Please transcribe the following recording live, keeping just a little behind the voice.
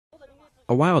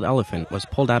A wild elephant was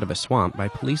pulled out of a swamp by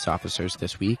police officers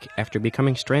this week after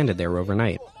becoming stranded there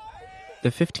overnight. The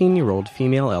 15-year-old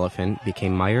female elephant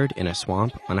became mired in a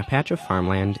swamp on a patch of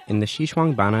farmland in the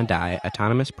Xishuangbanna Dai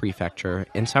Autonomous Prefecture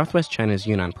in southwest China's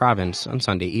Yunnan province on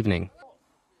Sunday evening.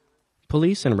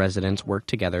 Police and residents worked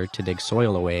together to dig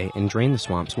soil away and drain the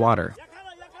swamp's water,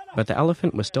 but the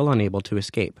elephant was still unable to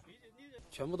escape.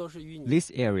 This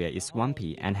area is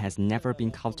swampy and has never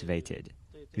been cultivated.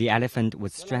 The elephant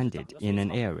was stranded in an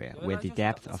area where the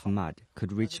depth of mud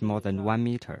could reach more than 1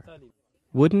 meter.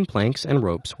 Wooden planks and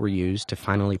ropes were used to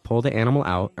finally pull the animal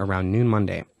out around noon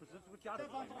Monday.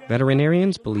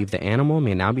 Veterinarians believe the animal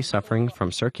may now be suffering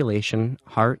from circulation,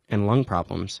 heart, and lung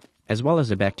problems, as well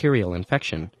as a bacterial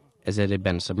infection, as it had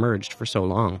been submerged for so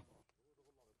long.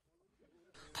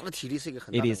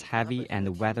 It is heavy and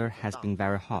the weather has been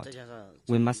very hot.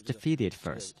 We must feed it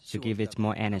first to give it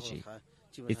more energy.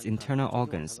 Its internal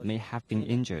organs may have been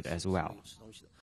injured as well.